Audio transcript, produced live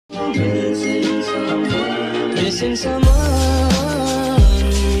Missing someone.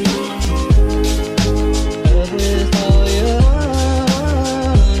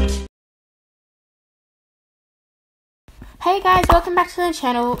 Hey guys, welcome back to the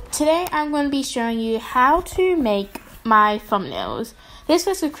channel. Today I'm going to be showing you how to make my thumbnails. This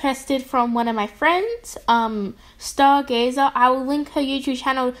was requested from one of my friends, Stargazer. I will link her YouTube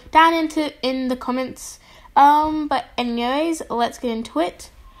channel down in the comments. But anyways, let's get into it.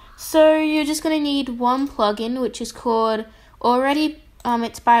 So you're just going to need one plugin, which is called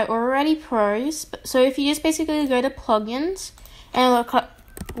it's by Already Pros. So if you just basically go to plugins and look up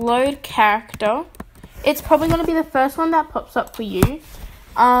load character, it's probably going to be the first one that pops up for you.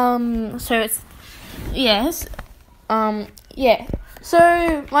 So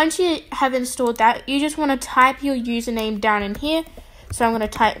once you have installed that, you just want to type your username down in here. So I'm going to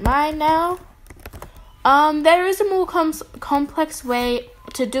type mine now. There is a more complex way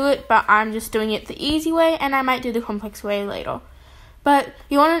to do it, but I'm just doing it the easy way, and I might do the complex way later. But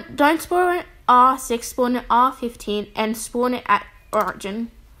you don't spawn it R6, spawn it R15, and spawn it at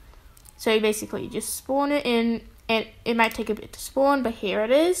origin. So basically, you just spawn it in, and it might take a bit to spawn, but here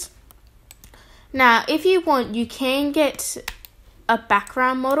it is. Now, if you want, you can get a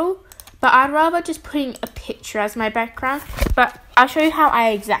background model, but I'd rather just putting a picture as my background. But I'll show you how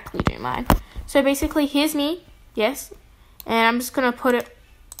I exactly do mine. So basically, here's me, yes, and I'm just gonna put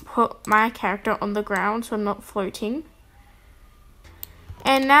my character on the ground so I'm not floating.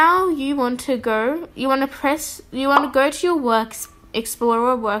 And now you want to go to your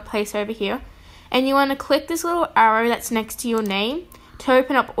Explorer workplace over here, and you want to click this little arrow that's next to your name to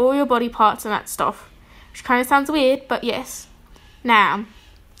open up all your body parts and that stuff, which kind of sounds weird, but yes. Now,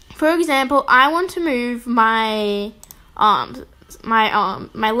 for example, I want to move my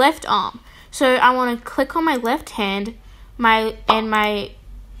left arm, so I want to click on my left hand,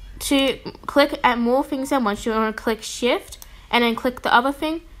 to click at more things at once. You want to click shift and then click the other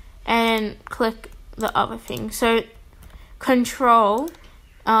thing and click the other thing. So Control,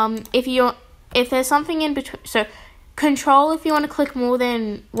 if there's something in between. So Control if you want to click more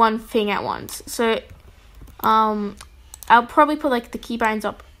than one thing at once. So I'll probably put like the keybinds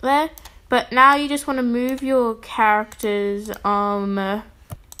up there. But now you just want to move your characters.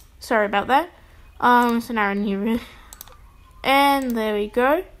 Sorry about that. So now in here, and there we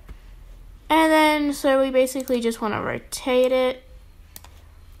go. And then so we basically just want to rotate it.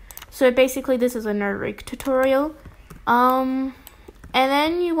 So basically this is a no rig tutorial. And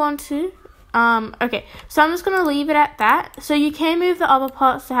then you want to, okay, so I'm just going to leave it at that. So you can move the other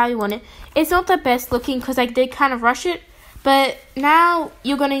parts to how you want it. It's not the best looking because I did kind of rush it, but now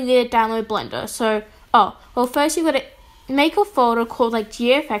you're going to need to download Blender. So, first you've got to make a folder called like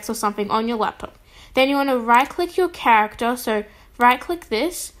GFX or something on your laptop. Then you want to right click your character. So right click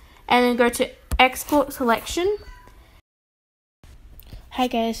this and then go to export selection. Hi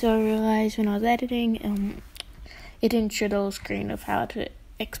guys, so I realized when I was editing, it didn't show the whole screen of how to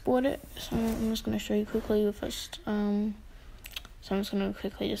export it, so I'm just going to show you quickly first. So I'm just going to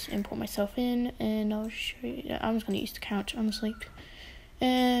quickly just import myself in, and I'll show you. I'm just going to use the couch, honestly.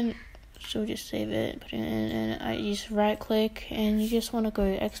 And so just save it, put it in, and I just right click, and you just want to go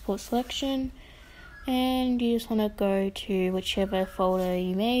export selection, and you just want to go to whichever folder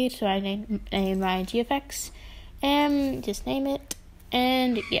you made. So I named my GFX, and just name it,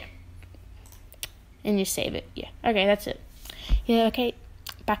 and yeah. And just save it. Yeah. Okay, that's it. Yeah, okay.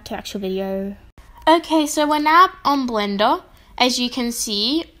 Back to actual video. Okay, so we're now on Blender, as you can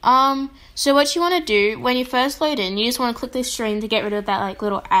see. So what you want to do when you first load in, you just want to click this string to get rid of that like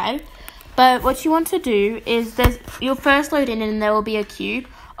little ad. But what you want to do is you'll first load in and there will be a cube.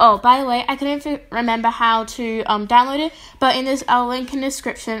 Oh, by the way, I couldn't remember how to download it, but I'll link in the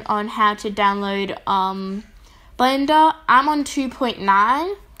description on how to download Blender. I'm on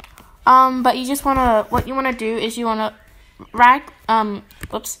 2.9. But you just what you wanna do is you wanna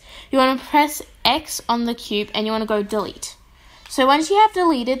you wanna press X on the cube and you wanna go delete. So once you have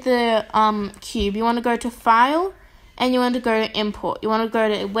deleted the cube, you wanna go to File and you want to go to Import. You wanna go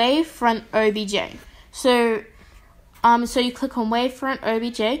to Wavefront OBJ. So you click on Wavefront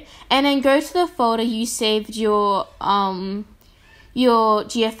OBJ and then go to the folder you saved your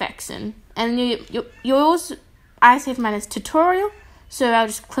GFX in. And yours, I saved mine as tutorial. So I'll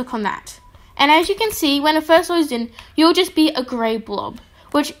just click on that. And as you can see, when it first loads in, you'll just be a grey blob,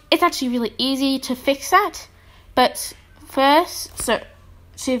 which it's actually really easy to fix that. But first, so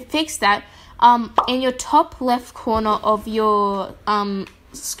to fix that, in your top left corner of your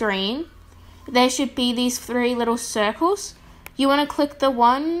screen, there should be these 3 little circles. You want to click you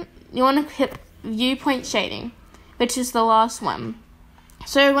want to hit viewpoint shading, which is the last one.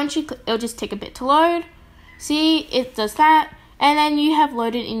 So once you click, it'll just take a bit to load. See, it does that, and then you have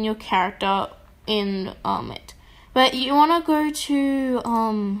loaded in your character in it. But you want to go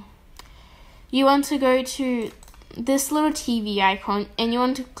to this little TV icon, and you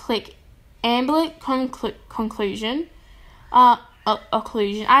want to click ambient conclusion,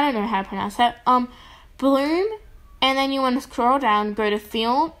 occlusion. I don't know how to pronounce that. Bloom, and then you want to scroll down, go to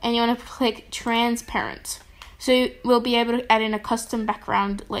film, and you want to click transparent. So we'll be able to add in a custom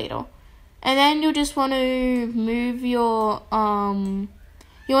background later. And then you'll just want to move your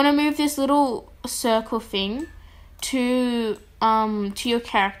this little circle thing to your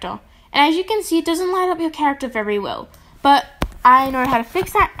character. And as you can see, it doesn't light up your character very well. But I know how to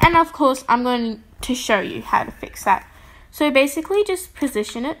fix that, and of course I'm going to show you how to fix that. So basically just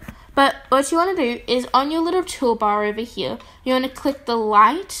position it. But what you want to do is on your little toolbar over here, you want to click the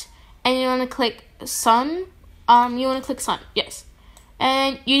light, and you want to click sun. You want to click sun, yes.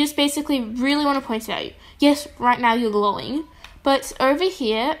 And you just basically really want to point it out. Yes, right now you're glowing. But over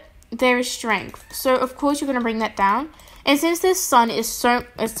here, there is strength. So of course you're going to bring that down. And since this sun is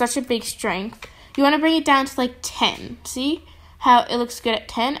such a big strength, you want to bring it down to like 10. See how it looks good at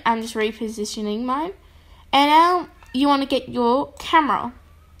 10? I'm just repositioning mine. And now you want to get your camera.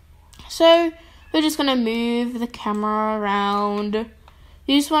 So we're just going to move the camera around.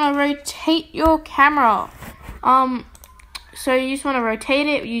 You just want to rotate your camera. So you just want to rotate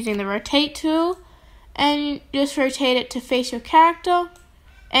it using the rotate tool, and just rotate it to face your character.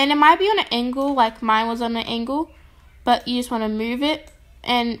 And it might be on an angle, like mine was on an angle, but you just want to move it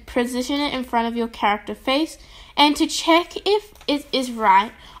and position it in front of your character face. And to check if it is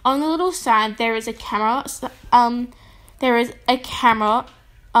right, on the little side there is a camera.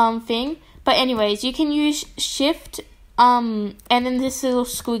 Thing. But anyways, you can use shift and then this little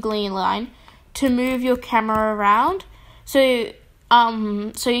squiggly line to move your camera around. So you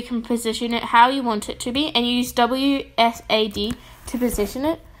can position it how you want it to be, and you use WSAD to position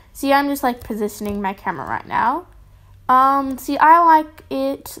it. See, I'm just like positioning my camera right now. See, I like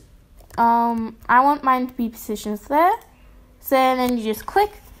it. I want mine to be positioned there. So then you just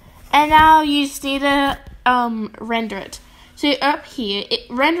click, and now you just need to render it. So up here,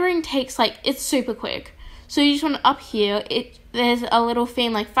 rendering takes it's super quick. So you just want to up here, there's a little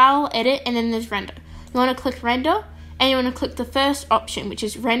thing like file, edit, and then there's render. You want to click render, and you want to click the first option, which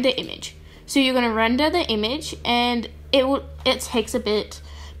is render image. So you're going to render the image, and it takes a bit,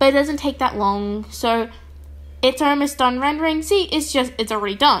 but it doesn't take that long. So it's almost done rendering. See, it's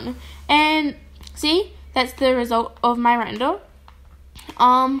already done. And see, that's the result of my render.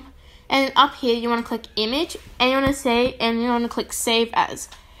 And up here you want to click image, and you want to save, and you want to click save as.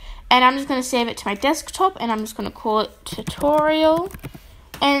 And I'm just going to save it to my desktop, and I'm just going to call it tutorial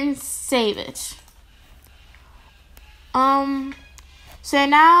and save it. So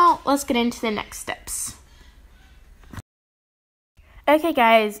now let's get into the next steps. Okay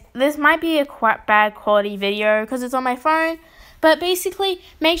guys, this might be a quite bad quality video because it's on my phone, but basically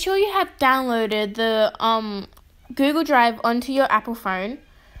make sure you have downloaded the Google Drive onto your Apple phone.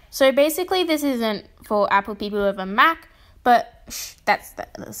 So basically this isn't for Apple people who have a Mac, but that's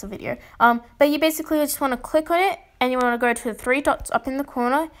a video. But you basically just want to click on it, and you want to go to the 3 dots up in the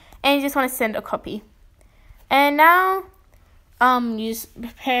corner, and you just want to send a copy. And now you just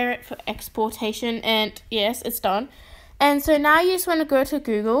prepare it for exportation, and yes, it's done. And so now you just want to go to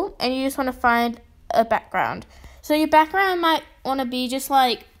Google, and you just want to find a background. So your background might want to be just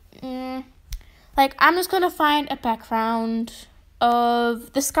I'm just going to find a background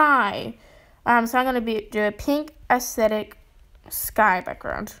of the sky. So I'm going to do a pink aesthetic sky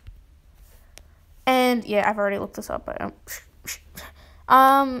background. And yeah, I've already looked this up, but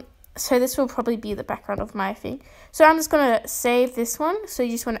so this will probably be the background of my thing. So I'm just going to save this one. So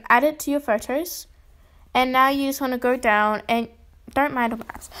you just want to add it to your photos. And now you just want to go down, and don't mind the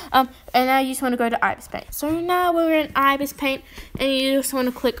maps. And now you just want to go to Ibis Paint. So now we're in Ibis Paint, and you just want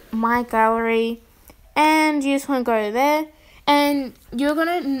to click My Gallery, and you just want to go there. And you're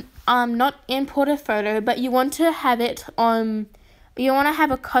going to not import a photo, but you want to have it on, you want to have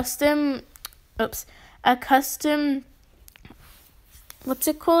a custom, what's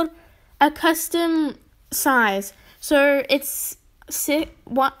it called? A custom size. So it's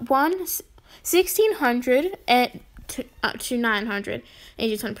 1600 to 900. And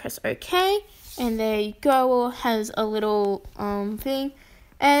you just want to press OK. And there you go. It has a little thing.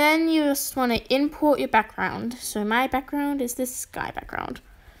 And then you just want to import your background. So my background is this sky background.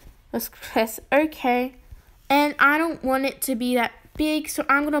 Let's press OK. And I don't want it to be that big, so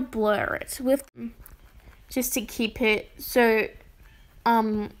I'm going to blur it with just to keep it so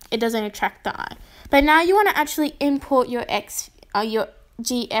it doesn't attract the eye. But now you want to actually import your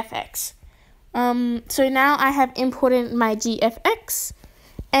GFX. So now I have imported my GFX,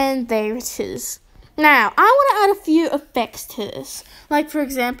 and there it is. Now, I want to add a few effects to this. Like, for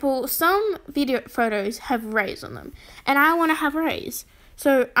example, some video photos have rays on them, and I want to have rays.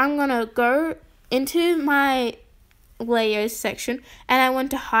 So I'm going to go into my layers section, and I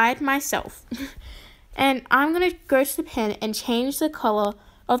want to hide myself. And I'm going to go to the pen and change the color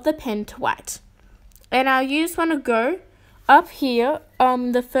of the pen to white. And you just want to go up here,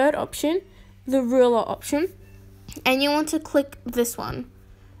 the third option, the ruler option, and you want to click this one.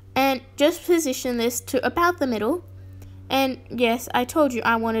 And just position this to about the middle. And yes, I told you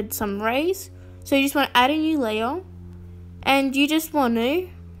I wanted some rays. So you just want to add a new layer. And you just want to...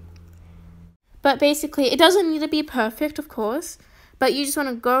 But basically, it doesn't need to be perfect, of course. But you just want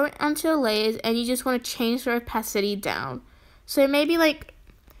to go onto the layers and you just want to change the opacity down. So maybe like...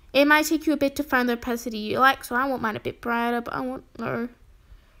 It might take you a bit to find the opacity you like. So I want mine a bit brighter, but I want no.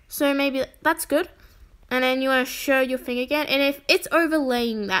 So maybe that's good. And then you want to show your finger again. And if it's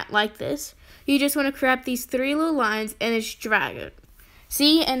overlaying that like this, you just want to grab these 3 little lines and just drag it.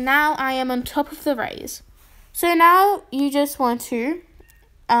 See? And now I am on top of the rays. So now you just want to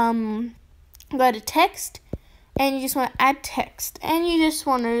go to text. And you just want to add text. And you just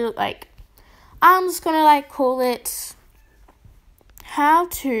want to like, I'm just going to like call it how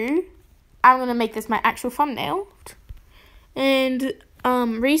to, I'm going to make this my actual thumbnail. And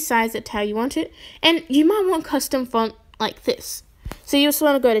resize it how you want it, and you might want custom font like this. So you just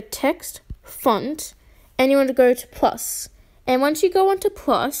want to go to text, font, and you want to go to plus. And once you go onto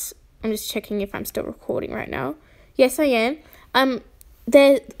plus, I'm just checking if I'm still recording right now. Yes, I am.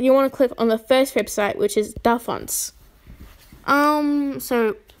 There you want to click on the first website, which is Da Fonts.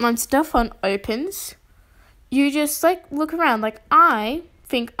 So once Da Font opens, you just like look around. Like I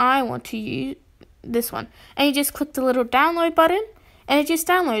think I want to use this one, and you just click the little download button. And it just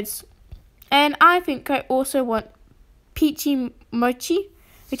downloads. And I think I also want Peachy Mochi,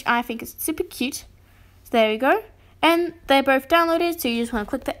 which I think is super cute. So there we go. And they're both downloaded, so you just want to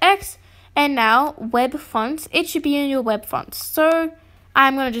click the X. And now, web fonts. It should be in your web fonts. So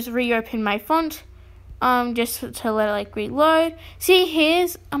I'm going to just reopen my font, just to let it like reload. See,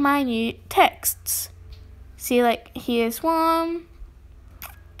 here's my new texts. See, like, here's one.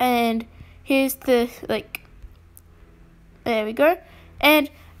 And here's the, like, there we go.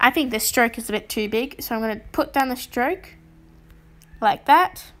 And I think the stroke is a bit too big, so I'm going to put down the stroke like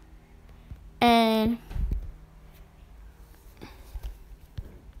that. And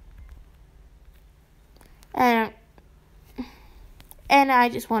I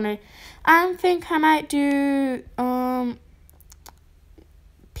just want to, I think I might do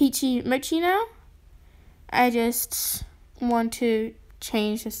Peachy Mochi now. I just want to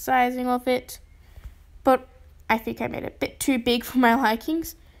change the sizing of it, but I think I made it a bit too big for my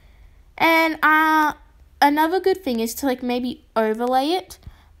likings. And another good thing is to like maybe overlay it.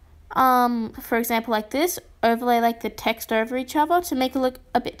 For example, like this, overlay like the text over each other to make it look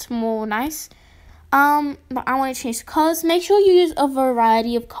a bit more nice. But I want to change the colors. Make sure you use a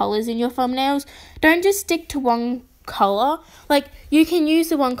variety of colors in your thumbnails. Don't just stick to one color. Like you can use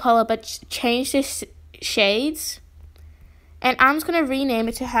the one color, but change the shades. And I'm just gonna rename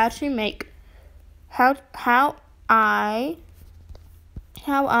it to how I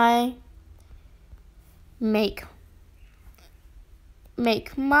make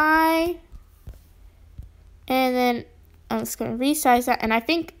my, and then I'm just gonna resize that. And I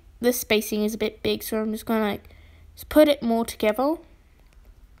think the spacing is a bit big, so I'm just gonna like just put it more together,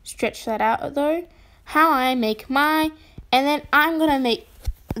 stretch that out though. How I make my, and then I'm gonna make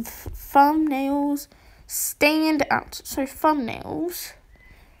thumbnails stand out. So thumbnails.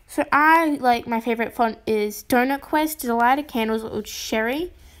 So I like, my favorite font is Donut Quest, Delighted Candles, or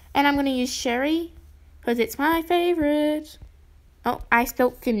Sherry. And I'm going to use Sherry because it's my favorite. Oh, I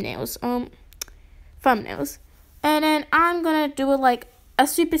spelled thumbnails. Thumbnails. And then I'm going to do it like a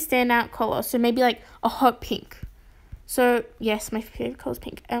super standout color. So maybe like a hot pink. So yes, my favorite color is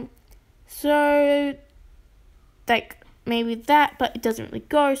pink. So like maybe that, but it doesn't really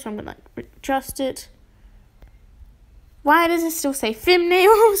go. So I'm going to like adjust it. Why does it still say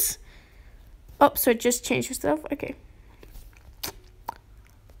thumbnails? Oh, so just change yourself. Okay.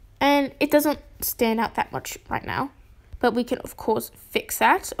 And it doesn't stand out that much right now. But we can, of course, fix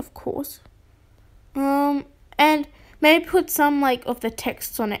that. Of course. And maybe put some, like, of the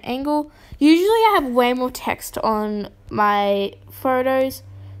text on an angle. Usually I have way more text on my photos.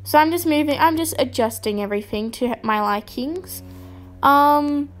 So I'm just adjusting everything to my likings.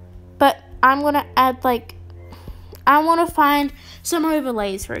 But I'm going to add, like, I want to find some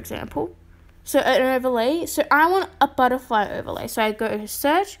overlays, for example. So an overlay. So I want a butterfly overlay. So I go to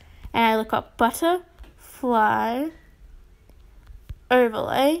search and I look up butterfly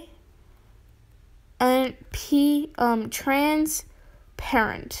overlay and transparent.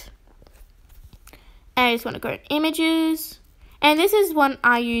 And I just want to go to images. And this is one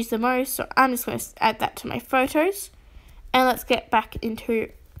I use the most, so I'm just going to add that to my photos. And let's get back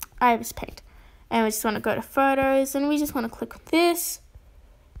into Iris Paint. And we just want to go to photos, and we just want to click on this.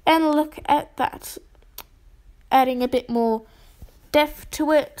 And look at that. Adding a bit more depth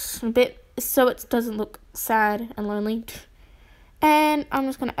to it, a bit so it doesn't look sad and lonely. And I'm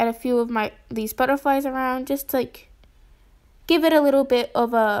just going to add a few of these butterflies around, just to, like, give it a little bit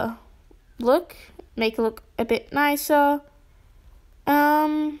of a look, make it look a bit nicer.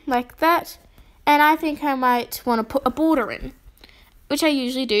 Like that. And I think I might want to put a border in, which I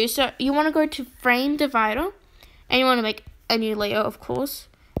usually do. So you want to go to frame divider, and you want to make a new layer, of course,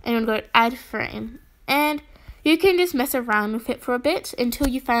 and you want to go to add frame, and you can just mess around with it for a bit until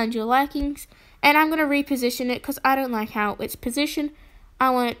you find your likings. And I'm going to reposition it because I don't like how it's positioned. I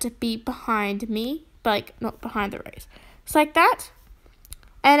want it to be behind me, but like not behind the rays. So like that.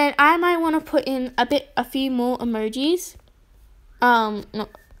 And then I might want to put in a few more emojis.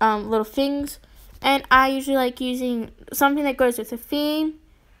 Little things, and I usually like using something that goes with a theme.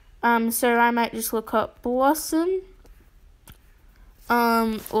 So I might just look up blossom,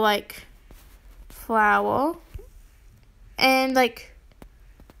 like flower, and like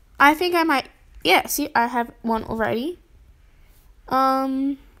I think I might. Yeah, see, I have one already.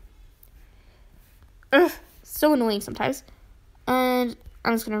 So annoying sometimes, and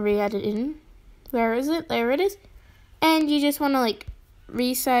I'm just gonna re-add it in. Where is it? There it is. And you just want to like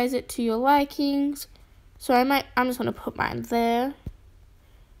resize it to your likings. So I'm just going to put mine there.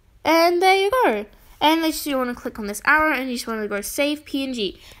 And there you go. And then you want to click on this arrow and you just want to go save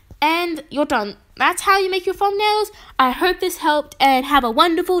PNG. And you're done. That's how you make your thumbnails. I hope this helped and have a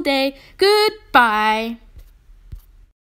wonderful day. Goodbye.